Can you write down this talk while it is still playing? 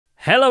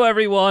Hello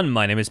everyone,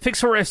 my name is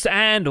Pixlriffs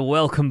and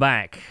welcome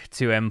back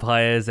to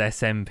Empires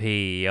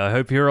SMP. I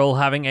hope you're all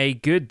having a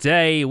good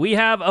day. We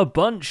have a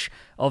bunch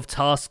of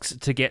tasks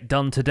to get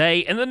done today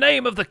in the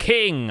name of the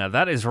king.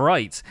 That is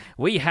right.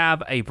 We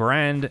have a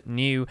brand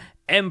new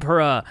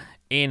emperor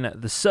in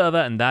the server,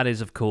 and that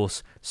is, of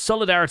course,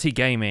 Solidarity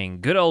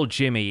Gaming. Good old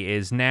Jimmy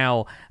is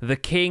now the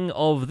king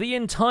of the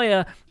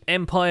entire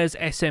Empires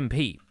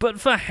SMP. But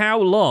for how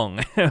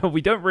long?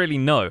 We don't really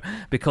know,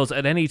 because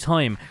at any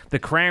time, the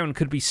crown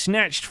could be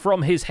snatched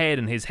from his head,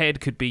 and his head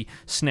could be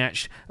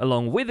snatched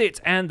along with it,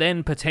 and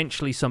then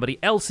potentially somebody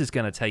else is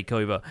going to take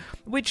over,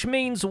 which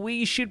means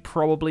we should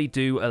probably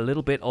do a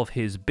little bit of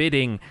his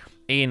bidding.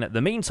 In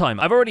the meantime,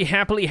 I've already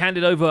happily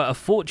handed over a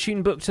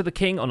fortune book to the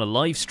king on a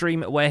live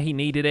stream where he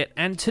needed it,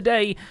 and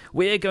today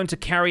we're going to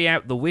carry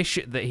out the wish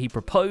that he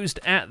proposed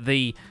at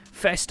the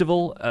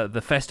festival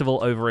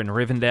over in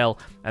Rivendell,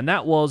 and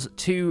that was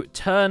to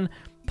turn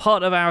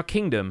part of our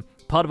kingdom,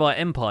 part of our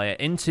empire,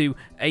 into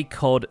a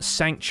Cod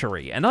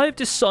Sanctuary. And I've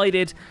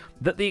decided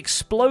that the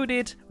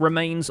exploded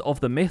remains of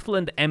the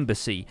Mythland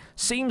Embassy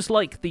seems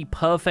like the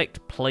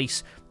perfect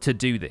place to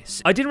do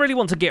this. I didn't really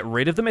want to get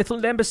rid of the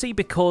Mythland Embassy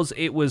because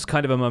it was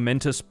kind of a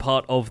momentous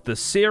part of the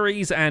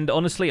series, and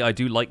honestly, I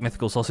do like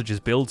Mythical Sausage's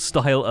build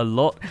style a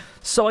lot,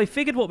 so I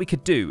figured what we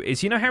could do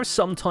is, you know how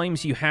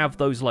sometimes you have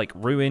those, like,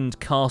 ruined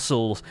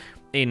castles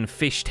in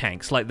fish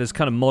tanks, like there's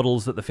kind of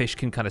models that the fish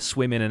can kind of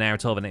swim in and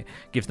out of, and it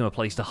gives them a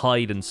place to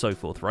hide and so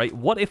forth, right?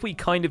 What if we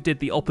kind of did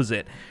the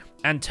opposite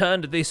and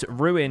turned this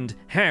ruined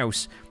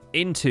house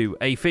into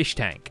a fish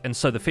tank, and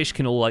so the fish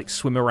can all like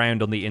swim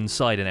around on the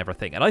inside and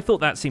everything? And I thought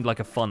that seemed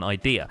like a fun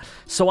idea.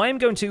 So I am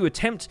going to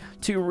attempt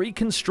to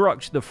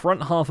reconstruct the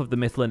front half of the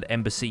Mythland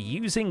Embassy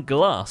using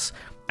glass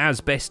as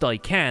best I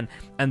can,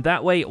 and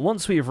that way,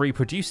 once we have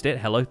reproduced it,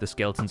 hello, the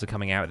skeletons are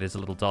coming out, it is a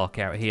little dark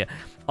out here,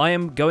 I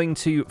am going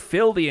to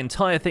fill the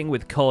entire thing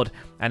with cod,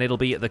 and it'll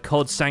be at the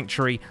Cod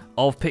Sanctuary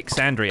of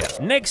Pixandria.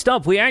 Next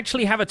up, we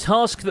actually have a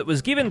task that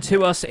was given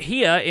to us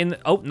here in,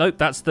 oh, nope,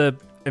 that's the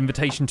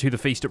invitation to the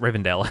feast at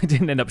Rivendell. I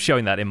didn't end up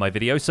showing that in my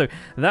video, so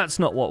that's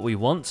not what we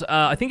want.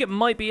 I think it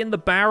might be in the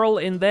barrel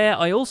in there.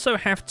 I also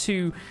have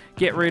to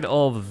get rid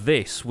of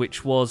this,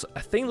 which was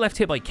a thing left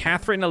here by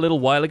Catherine a little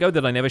while ago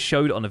that I never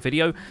showed on a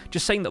video,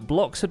 just saying that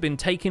blocks had been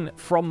taken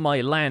from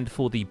my land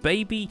for the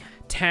baby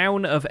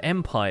town of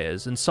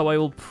Empires, and so I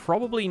will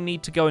probably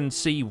need to go and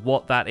see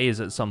what that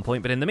is at some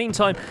point. But in the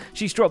meantime,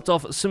 she's dropped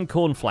off some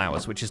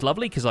cornflowers, which is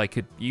lovely because I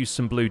could use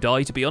some blue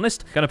dye, to be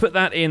honest. Gonna put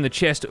that in the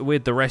chest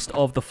with the rest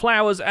of the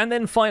flowers. And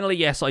then finally,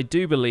 yes, I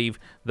do believe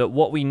that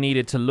what we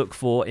needed to look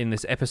for in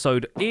this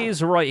episode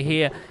is right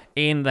here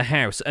in the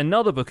house.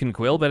 Another book and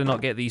quill, better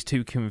not get these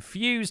two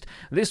confused.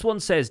 This one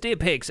says, "Dear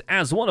Pix,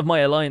 as one of my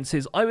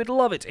alliances, I would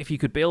love it if you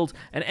could build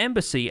an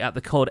embassy at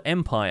the Cod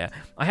Empire.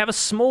 I have a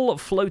small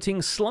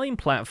floating slime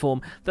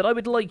platform that I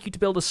would like you to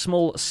build a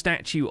small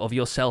statue of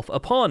yourself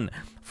upon.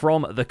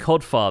 From the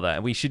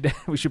Codfather." We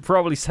should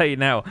probably say it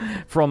now,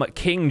 from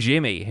King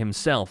Jimmy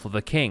himself,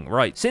 the king.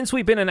 Right, since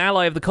we've been an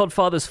ally of the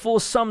Codfathers for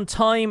some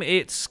time,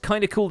 it's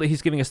kind of cool that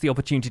he's giving us the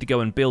opportunity to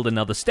go and build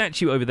another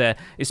statue over there,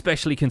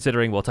 especially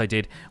considering what I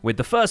did with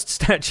the first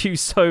statue,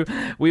 so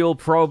we will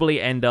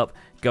probably end up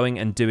going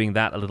and doing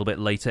that a little bit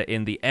later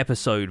in the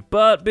episode.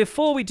 But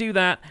before we do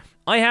that,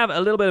 I have a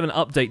little bit of an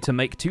update to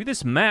make to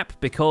this map,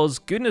 because,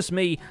 goodness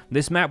me,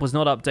 this map was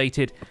not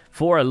updated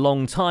for a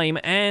long time,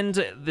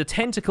 and the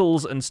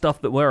tentacles and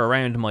stuff that were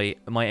around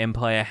my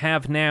empire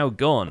have now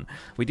gone.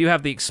 We do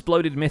have the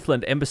exploded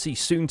Mythland Embassy,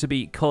 soon to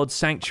be Cod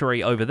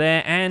Sanctuary over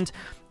there, and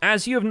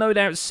as you have no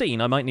doubt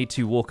seen, I might need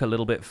to walk a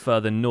little bit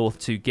further north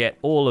to get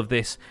all of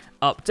this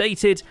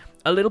updated.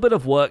 A little bit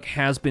of work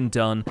has been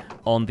done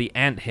on the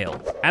Anthill.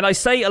 And I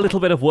say a little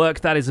bit of work,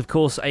 that is of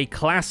course a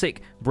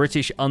classic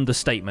British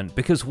understatement,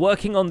 because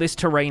working on this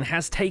terrain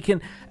has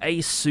taken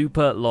a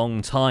super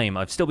long time.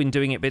 I've still been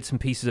doing bits and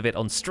pieces of it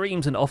on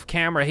streams and off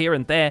camera here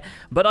and there,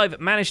 but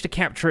I've managed to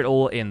capture it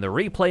all in the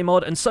replay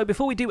mod, and so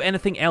before we do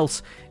anything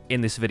else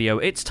in this video,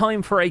 it's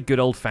time for a good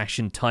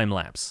old-fashioned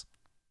time-lapse.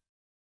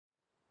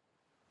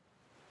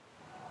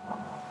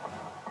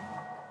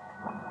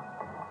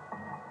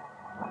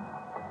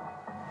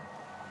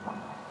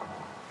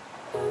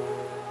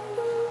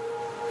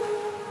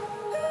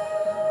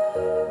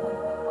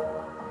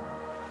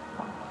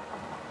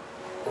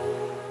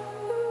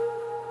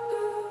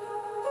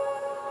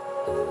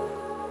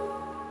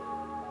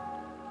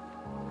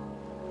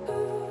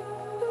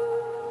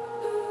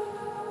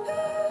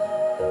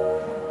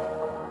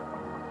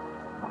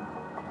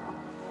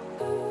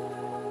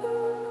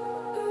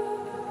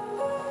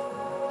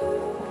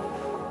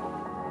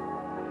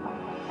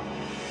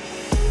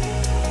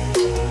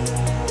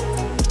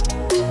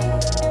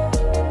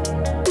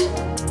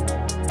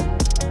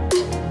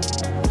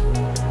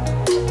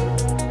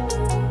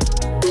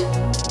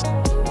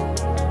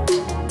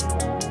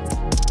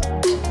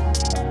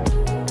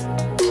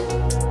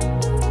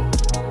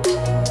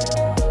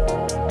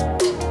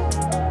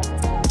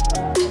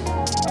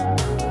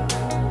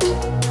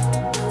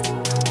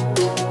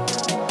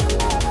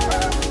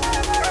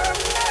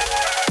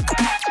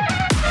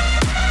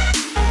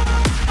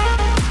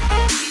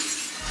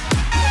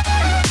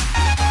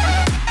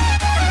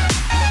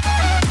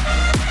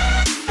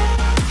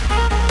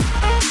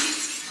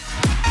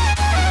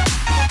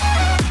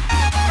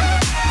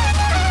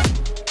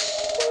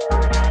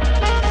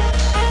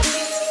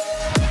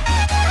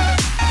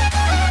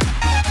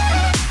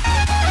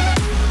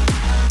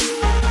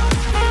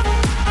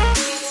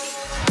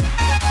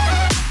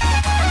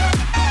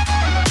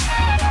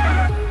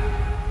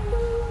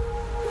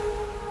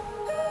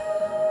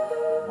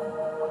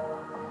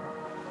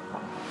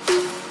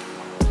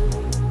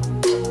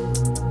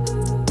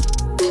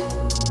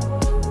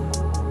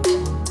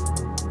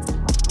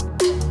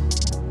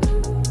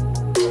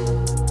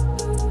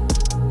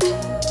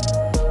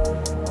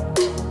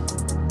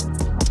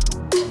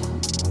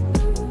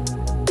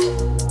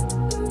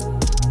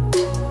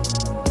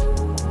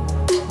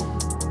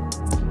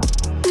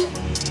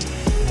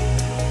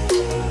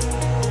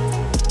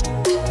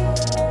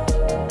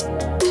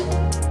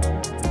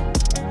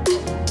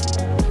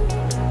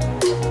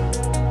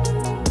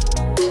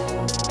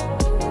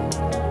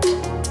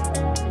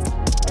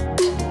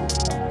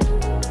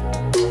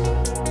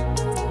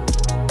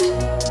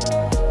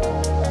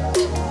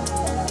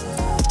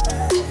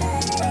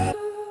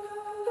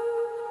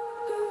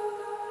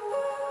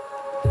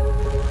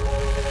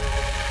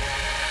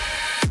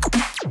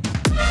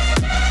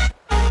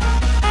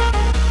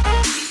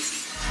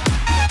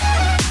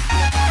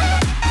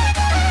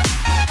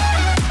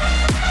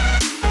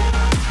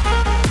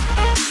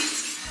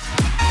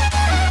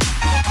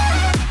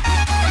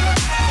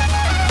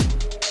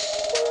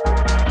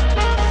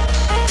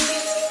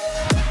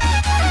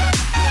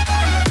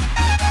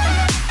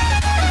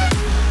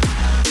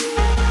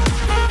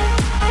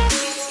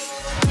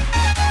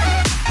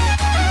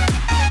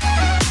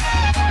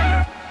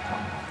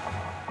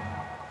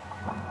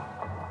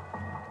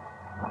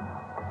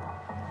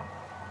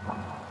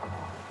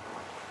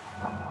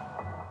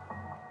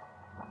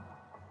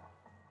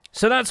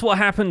 So that's what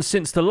happened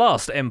since the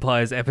last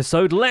Empires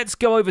episode. Let's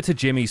go over to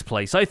Jimmy's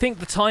place. I think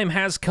the time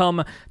has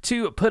come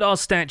to put our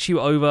statue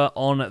over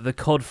on the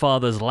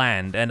Codfather's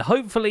land, and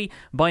hopefully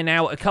by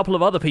now a couple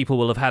of other people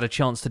will have had a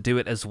chance to do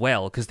it as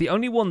well, because the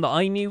only one that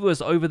I knew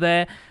was over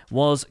there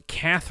was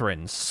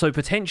Catherine's, so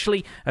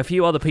potentially a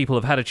few other people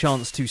have had a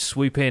chance to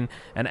swoop in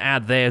and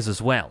add theirs as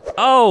well.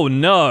 Oh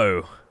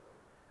no!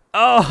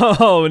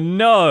 Oh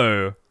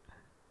no!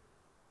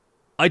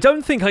 I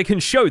don't think I can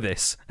show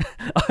this.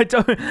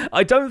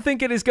 I don't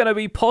think it is going to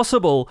be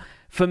possible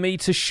for me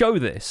to show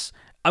this.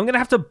 I'm going to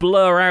have to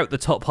blur out the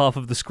top half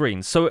of the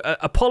screen. So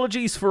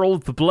apologies for all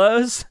of the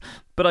blurs,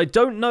 but I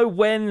don't know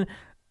when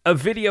a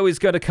video is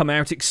going to come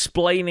out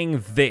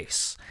explaining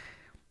this.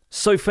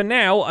 So for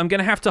now, I'm going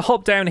to have to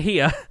hop down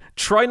here,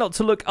 try not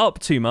to look up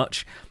too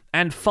much,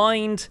 and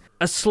find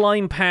a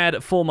slime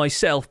pad for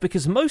myself,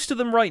 because most of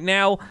them right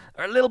now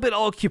are a little bit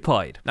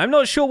occupied. I'm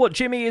not sure what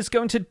Jimmy is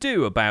going to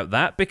do about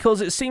that,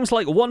 because it seems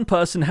like one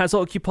person has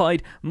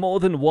occupied more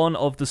than one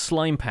of the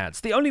slime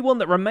pads. The only one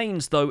that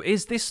remains, though,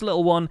 is this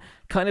little one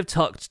kind of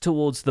tucked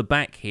towards the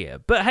back here.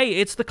 But hey,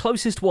 it's the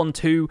closest one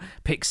to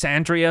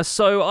Pixandria,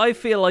 so I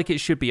feel like it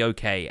should be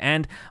okay.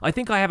 And I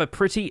think I have a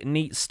pretty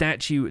neat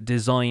statue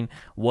design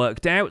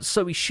worked out,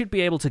 so we should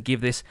be able to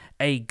give this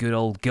a good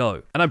old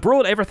go. And I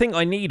brought everything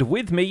I need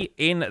with me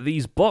in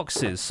these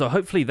boxes, so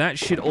hopefully that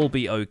should all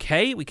be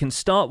okay. We can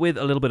start with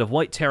a little bit of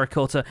white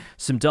terracotta,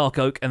 some dark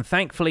oak, and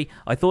thankfully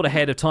I thought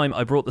ahead of time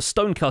I brought the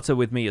stone cutter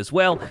with me as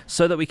well,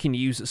 so that we can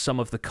use some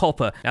of the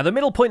copper. Now the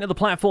middle point of the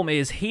platform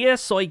is here,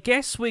 so I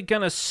guess we're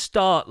gonna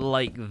start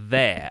like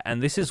there,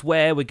 and this is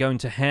where we're going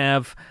to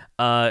have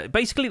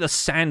basically the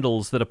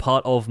sandals that are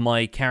part of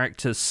my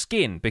character's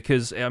skin,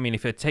 because, I mean,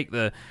 if I take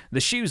the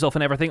shoes off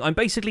and everything, I'm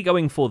basically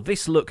going for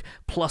this look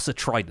plus a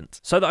trident.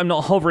 So that I'm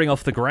not hovering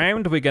off the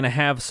ground, we're going to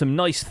have some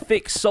nice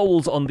thick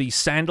soles on these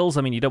sandals.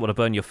 I mean, you don't want to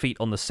burn your feet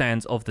on the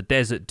sands of the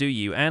desert, do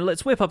you? And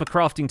let's whip up a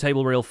crafting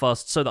table real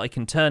fast so that I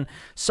can turn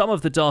some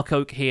of the dark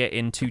oak here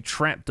into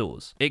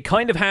trapdoors. It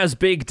kind of has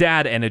Big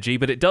Dad energy,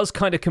 but it does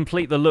kind of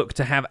complete the look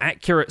to have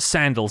accurate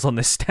sandals on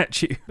this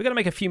statue. We're going to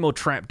make a few more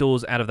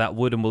trapdoors out of that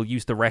wood, and we'll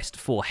use the rest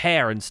for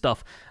hair and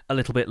stuff a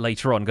little bit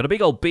later on. Got a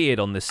big old beard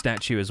on this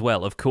statue as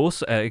well, of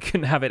course.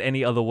 Couldn't have it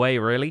any other way,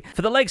 really.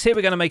 For the legs here,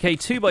 we're going to make a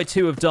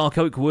 2x2 of dark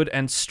oak wood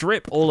and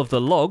strip all of the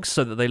logs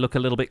so that they look a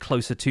little bit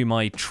closer to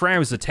my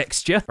trouser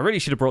texture. I really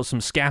should have brought some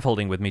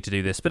scaffolding with me to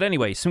do this. But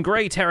anyway, some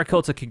grey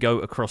terracotta could go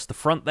across the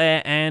front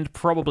there, and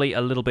probably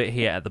a little bit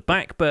here at the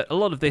back, but a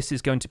lot of this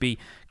is going to be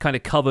kind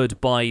of covered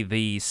by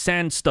the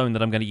sandstone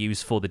that I'm going to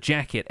use for the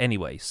jacket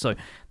anyway. So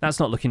that's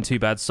not looking too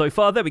bad so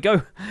far. There we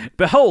go.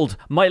 Behold,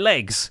 my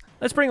legs.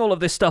 Let's bring all of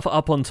this stuff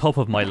up on top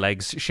of my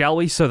legs, shall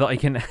we, so that I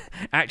can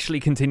actually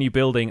continue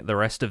building the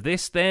rest of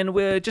this. Then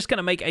we're just going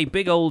to make a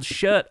big old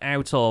shirt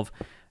out of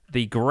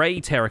the grey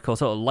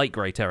terracotta, or light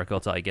grey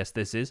terracotta, I guess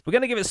this is. We're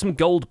going to give it some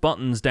gold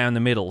buttons down the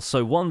middle,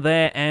 so one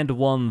there and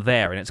one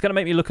there, and it's going to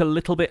make me look a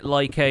little bit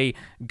like a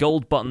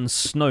gold button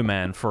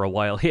snowman for a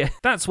while here.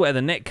 That's where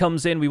the neck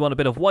comes in. We want a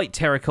bit of white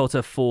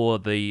terracotta for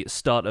the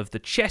start of the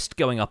chest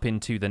going up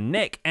into the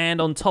neck,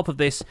 and on top of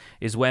this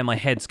is where my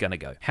head's going to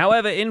go.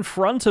 However, in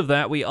front of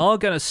that, we are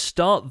going to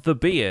start the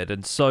beard,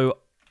 and so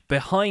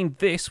behind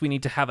this, we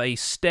need to have a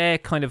stair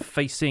kind of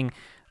facing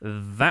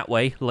that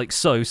way, like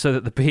so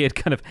that the beard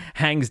kind of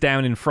hangs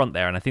down in front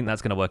there, and I think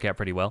that's going to work out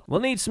pretty well. We'll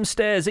need some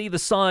stairs either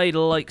side,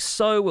 like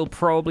so. We'll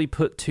probably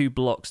put 2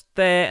 blocks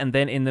there, and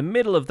then in the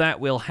middle of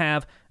that, we'll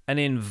have an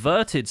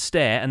inverted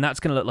stair, and that's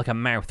going to look like a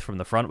mouth from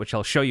the front, which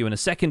I'll show you in a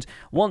second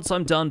once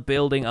I'm done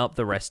building up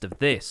the rest of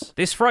this.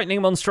 This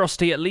frightening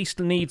monstrosity at least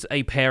needs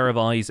a pair of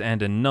eyes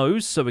and a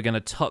nose, so we're going to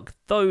tuck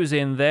those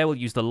in there. We'll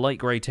use the light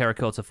grey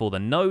terracotta for the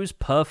nose.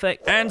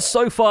 Perfect. And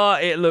so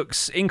far, it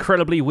looks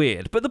incredibly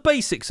weird, but the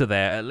basics are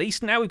there at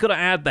least. Now we've got to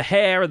add the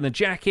hair and the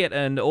jacket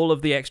and all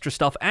of the extra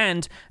stuff,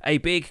 and a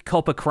big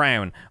copper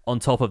crown on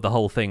top of the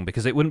whole thing,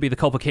 because it wouldn't be the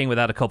Copper King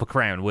without a copper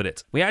crown, would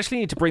it? We actually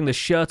need to bring the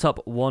shirt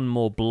up one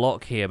more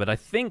block here, but I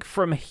think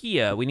from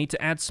here we need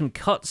to add some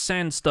cut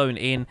sandstone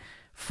in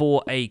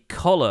for a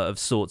collar of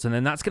sorts, and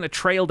then that's going to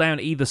trail down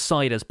either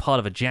side as part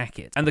of a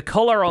jacket. And the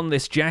collar on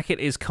this jacket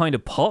is kind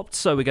of popped,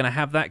 so we're going to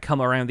have that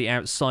come around the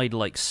outside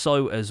like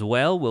so as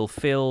well. We'll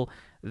fill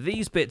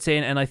these bits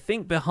in, and I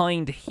think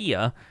behind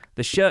here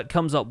the shirt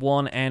comes up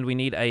one, and we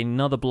need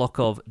another block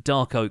of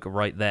dark oak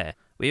right there.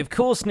 We, of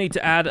course, need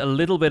to add a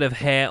little bit of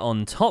hair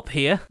on top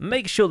here.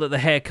 Make sure that the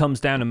hair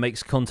comes down and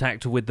makes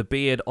contact with the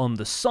beard on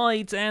the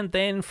sides, and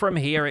then from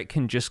here it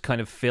can just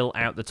kind of fill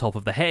out the top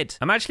of the head.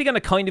 I'm actually going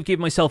to kind of give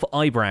myself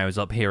eyebrows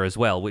up here as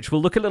well, which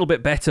will look a little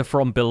bit better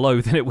from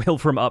below than it will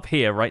from up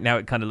here. Right now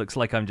it kind of looks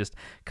like I'm just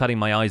cutting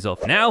my eyes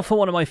off. Now for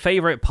one of my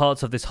favorite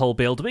parts of this whole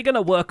build, we're going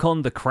to work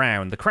on the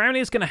crown. The crown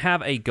is going to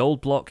have a gold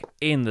block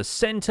in the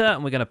center,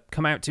 and we're going to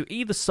come out to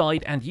either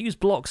side and use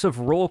blocks of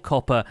raw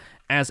copper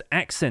as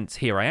accents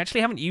here. I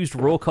actually haven't used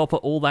raw copper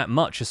all that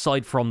much,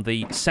 aside from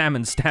the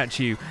salmon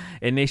statue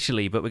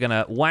initially, but we're going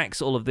to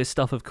wax all of this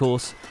stuff, of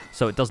course,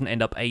 so it doesn't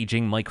end up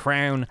aging. My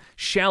crown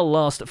shall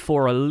last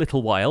for a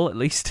little while, at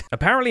least.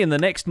 Apparently, in the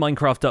next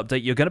Minecraft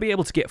update, you're going to be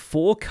able to get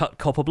 4 cut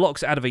copper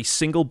blocks out of a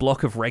single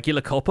block of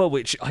regular copper,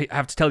 which I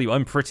have to tell you,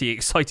 I'm pretty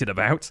excited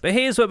about. But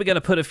here's where we're going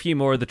to put a few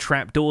more of the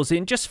trapdoors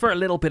in, just for a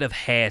little bit of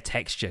hair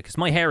texture, because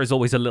my hair is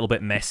always a little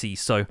bit messy,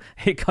 so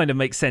it kind of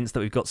makes sense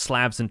that we've got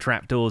slabs and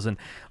trapdoors and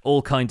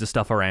all kinds of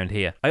stuff around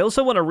here. I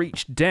also want to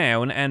reach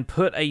down and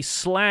put a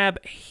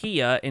slab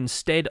here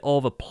instead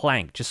of a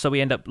plank, just so we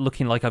end up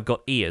looking like I've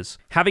got ears.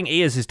 Having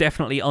ears is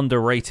definitely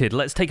underrated.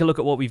 Let's take a look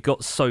at what we've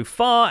got so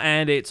far,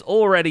 and it's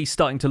already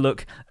starting to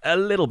look a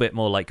little bit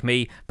more like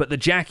me, but the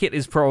jacket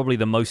is probably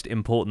the most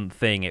important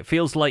thing. It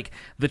feels like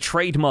the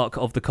trademark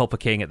of the Copper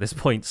King at this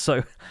point,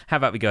 so how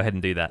about we go ahead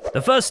and do that?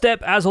 The first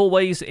step, as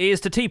always, is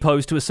to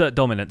T-pose to assert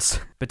dominance.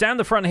 But down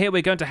the front here,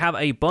 we're going to have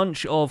a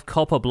bunch of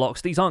copper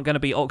blocks. These aren't going to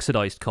be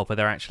oxidized copper,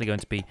 they're actually going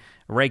to be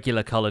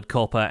regular colored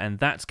copper, and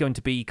that's going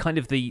to be kind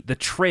of the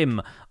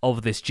trim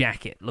of this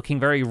jacket, looking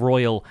very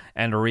royal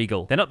and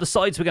regal. Then up the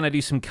sides, we're going to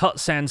do some cut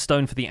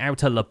sandstone for the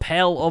outer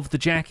lapel of the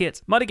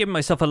jacket. Might have given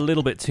myself a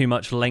little bit too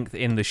much length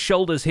in the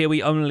shoulders here.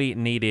 We only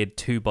needed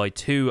 2 by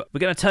 2. We're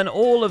going to turn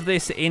all of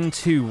this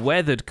into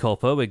weathered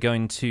copper. We're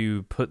going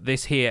to put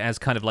this here as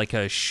kind of like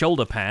a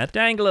shoulder pad.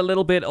 Dangle a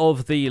little bit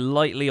of the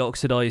lightly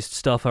oxidized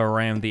stuff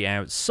around the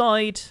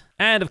outside.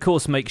 And, of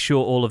course, make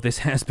sure all of this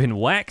has been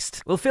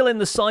waxed. We'll fill in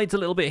the sides a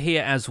little bit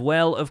here as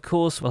well, of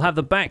course. We'll have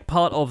the back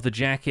part of the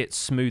jacket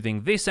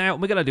smoothing this out.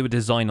 We're going to do a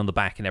design on the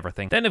back and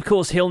everything. Then, of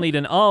course, he'll need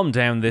an arm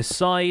down this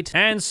side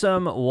and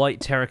some white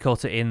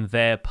terracotta in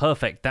there.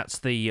 Perfect. That's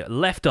the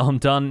left arm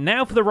done.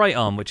 Now for the right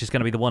arm, which is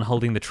going to be the one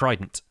holding the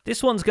trident.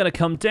 This one's going to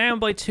come down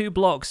by 2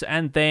 blocks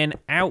and then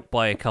out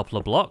by a couple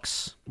of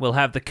blocks. We'll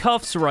have the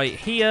cuffs right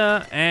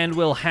here, and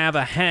we'll have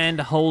a hand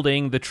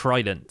holding the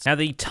trident. Now,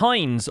 the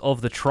tines of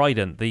the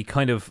trident, the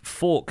kind of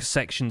fork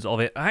sections of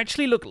it,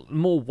 actually look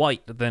more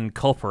white than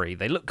coppery.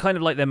 They look kind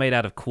of like they're made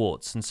out of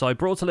quartz, and so I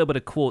brought a little bit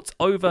of quartz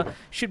over.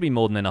 Should be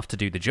more than enough to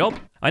do the job.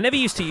 I never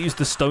used to use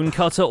the stone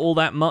cutter all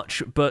that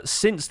much, but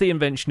since the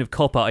invention of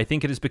copper, I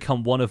think it has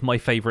become one of my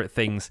favorite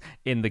things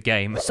in the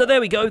game. So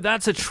there we go,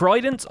 that's a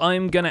trident.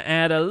 I'm going to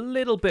add a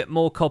little bit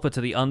more copper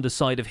to the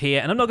underside of here,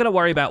 and I'm not going to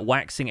worry about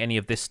waxing any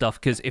of this stuff,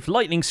 because if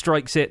lightning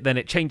strikes it, then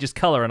it changes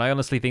color, and I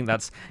honestly think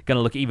that's going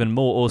to look even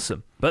more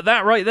awesome. But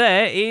that right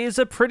there is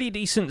a pretty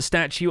decent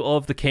statue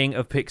of the King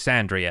of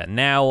Pixandria.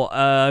 Now,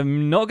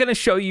 I'm not going to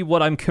show you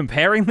what I'm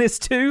comparing this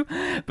to,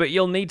 but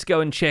you'll need to go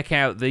and check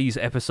out these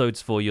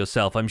episodes for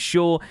yourself. I'm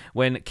sure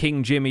when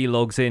King Jimmy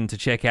logs in to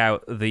check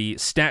out the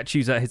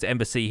statues at his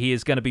embassy, he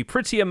is going to be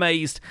pretty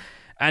amazed,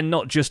 and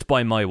not just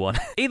by my one.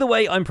 Either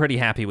way, I'm pretty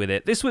happy with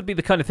it. This would be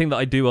the kind of thing that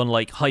I do on,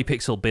 like,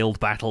 Hypixel Build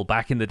Battle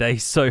back in the day,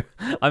 so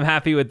I'm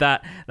happy with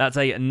that. That's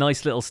a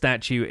nice little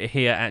statue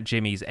here at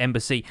Jimmy's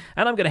embassy,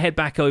 and I'm going to head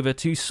back over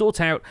to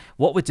sort out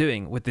what we're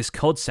doing with this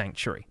Cod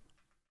Sanctuary.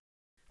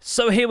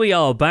 So here we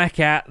are, back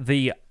at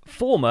the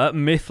former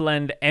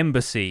Mythland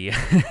Embassy.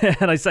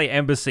 And I say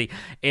embassy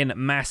in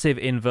massive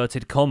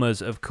inverted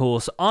commas, of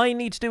course. I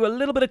need to do a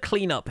little bit of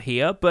cleanup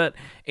here, but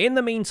in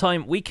the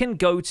meantime, we can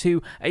go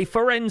to a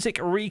forensic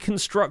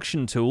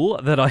reconstruction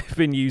tool that I've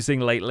been using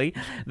lately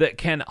that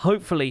can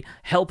hopefully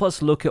help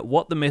us look at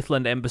what the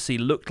Mythland Embassy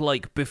looked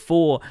like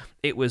before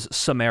it was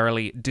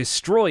summarily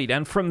destroyed.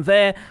 And from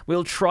there,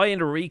 we'll try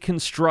and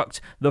reconstruct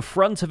the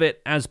front of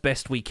it as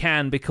best we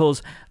can,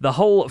 because the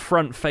whole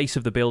front face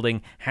of the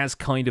building has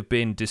kind of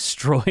been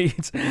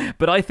destroyed.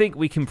 But I think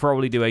we can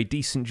probably do a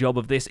decent job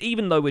of this,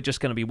 even though we're just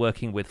going to be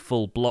working with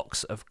full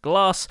blocks of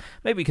glass.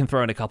 Maybe we can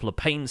throw in a couple of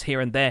panes here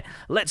and there.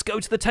 Let's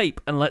go to the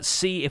tape and let's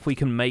see if we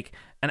can make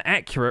an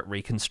accurate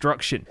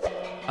reconstruction.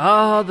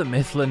 Ah, the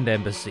Mythland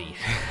Embassy.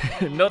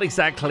 Not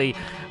exactly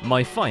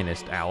my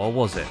finest hour,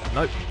 was it?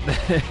 Nope.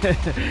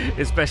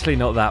 Especially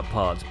not that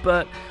part.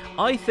 But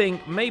I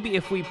think maybe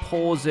if we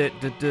pause it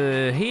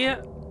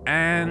here,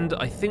 and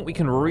I think we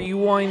can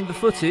rewind the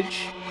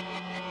footage,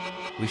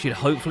 we should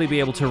hopefully be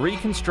able to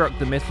reconstruct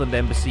the Mythland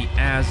Embassy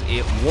as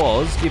it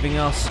was, giving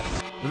us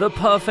the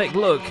perfect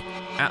look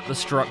at the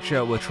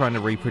structure we're trying to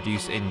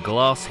reproduce in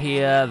glass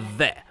here.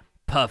 There.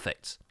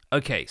 Perfect.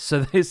 Okay,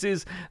 so this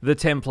is the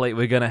template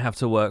we're going to have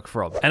to work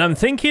from. And I'm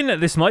thinking that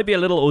this might be a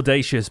little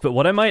audacious, but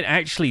what I might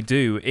actually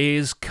do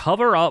is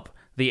cover up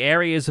the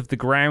areas of the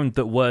ground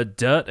that were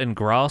dirt and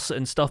grass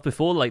and stuff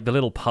before, like the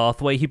little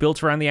pathway he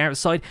built around the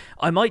outside.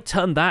 I might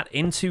turn that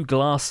into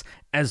glass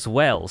as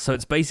well. So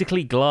it's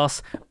basically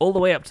glass all the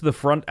way up to the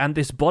front, and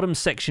this bottom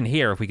section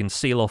here, if we can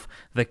seal off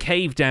the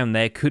cave down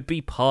there, could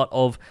be part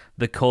of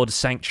the Cod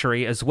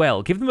Sanctuary as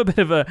well. Give them a bit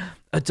of a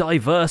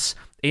diverse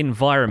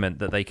environment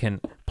that they can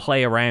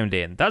play around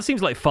in. That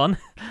seems like fun,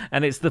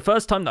 and it's the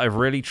first time that I've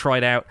really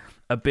tried out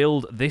a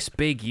build this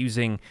big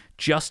using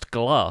just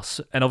glass.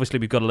 And obviously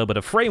we've got a little bit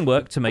of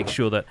framework to make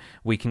sure that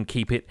we can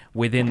keep it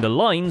within the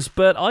lines,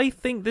 but I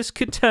think this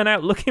could turn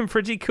out looking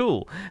pretty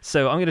cool.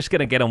 So I'm just going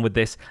to get on with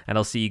this, and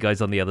I'll see you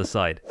guys on the other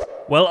side.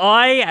 Well,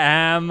 I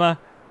am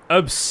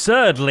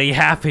absurdly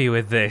happy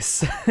with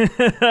this.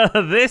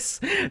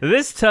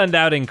 This turned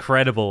out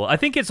incredible. I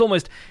think it's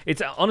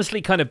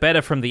honestly kind of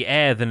better from the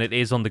air than it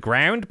is on the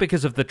ground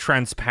because of the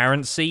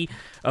transparency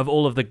of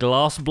all of the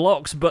glass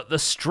blocks, but the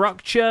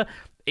structure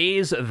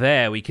is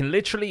there. We can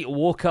literally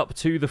walk up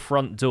to the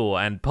front door,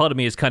 and part of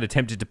me is kind of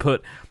tempted to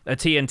put a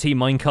TNT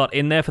minecart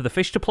in there for the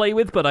fish to play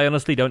with, but I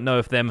honestly don't know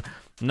if them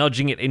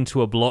nudging it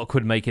into a block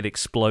would make it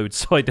explode,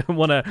 so I don't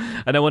want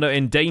to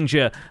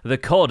endanger the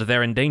cod.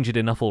 They're endangered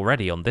enough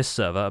already on this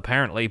server,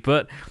 apparently,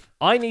 but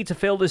I need to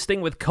fill this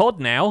thing with cod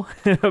now.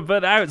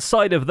 But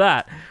outside of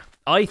that,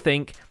 I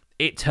think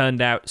it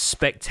turned out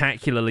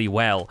spectacularly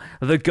well.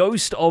 The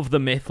ghost of the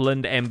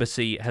Mythland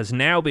Embassy has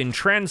now been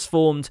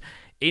transformed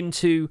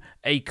into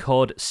a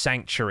Cod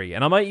Sanctuary.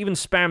 And I might even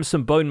spam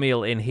some bone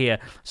meal in here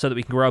so that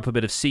we can grow up a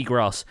bit of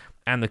seagrass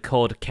and the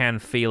cod can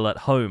feel at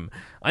home.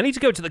 I need to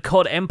go to the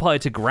Cod Empire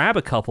to grab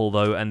a couple,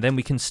 though, and then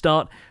we can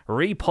start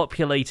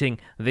repopulating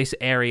this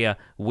area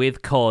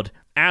with cod,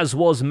 as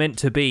was meant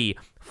to be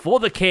for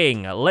the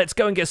king. Let's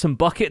go and get some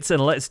buckets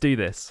and let's do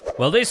this.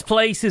 Well, this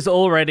place is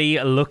already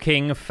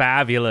looking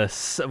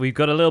fabulous. We've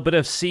got a little bit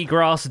of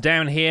seagrass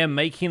down here,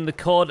 making the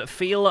cod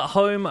feel at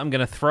home. I'm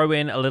going to throw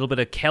in a little bit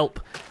of kelp,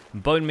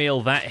 bone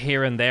meal that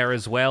here and there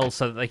as well,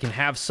 so that they can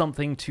have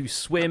something to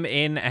swim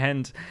in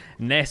and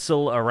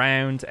nestle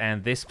around,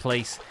 and this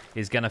place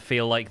is going to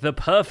feel like the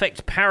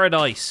perfect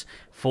paradise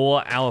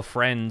for our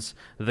friends,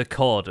 the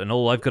cod. And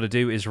all I've got to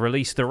do is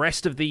release the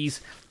rest of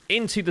these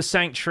into the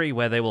sanctuary,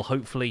 where they will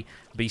hopefully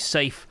be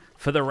safe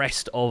for the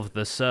rest of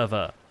the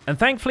server. And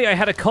thankfully I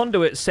had a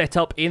conduit set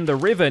up in the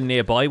river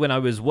nearby when I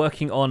was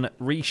working on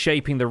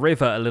reshaping the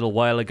river a little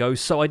while ago,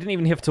 so I didn't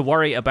even have to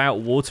worry about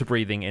water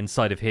breathing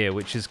inside of here,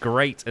 which is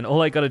great. And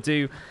all I gotta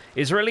do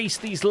is release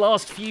these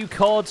last few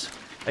cod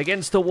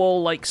against the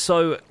wall like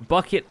so,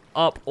 bucket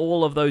up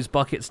all of those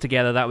buckets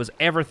together. That was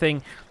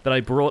everything that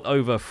I brought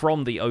over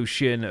from the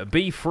ocean.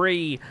 Be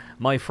free,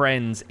 my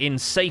friends, in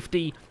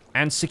safety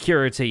and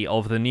security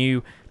of the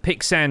new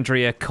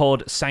Pixandria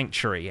Cod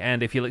Sanctuary.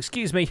 And if you'll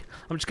excuse me,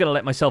 I'm just going to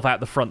let myself out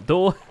the front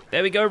door.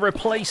 There we go,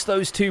 replace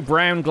those two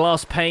brown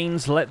glass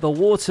panes, let the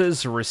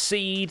waters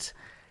recede,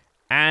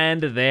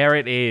 and there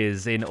it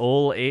is in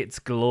all its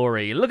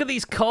glory. Look at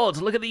these cod,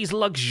 look at these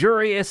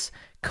luxurious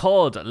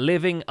cod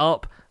living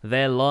up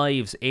their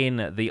lives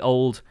in the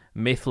old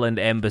Mythland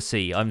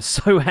Embassy. I'm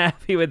so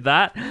happy with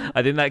that.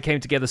 I think that came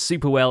together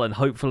super well, and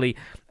hopefully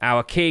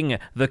our king,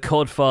 the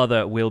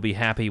Codfather, will be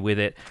happy with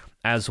it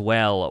as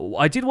well.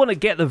 I did want to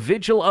get the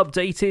vigil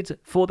updated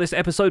for this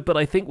episode, but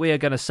I think we are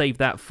going to save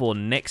that for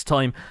next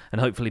time, and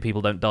hopefully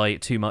people don't die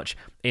too much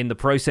in the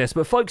process.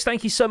 But folks,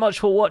 thank you so much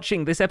for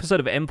watching this episode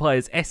of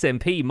Empires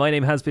SMP. My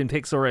name has been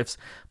Pixlriffs.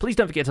 Please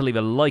don't forget to leave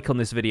a like on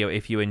this video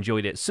if you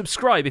enjoyed it.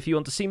 Subscribe if you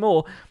want to see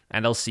more,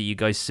 and I'll see you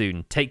guys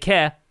soon. Take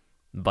care.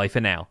 Bye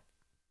for now.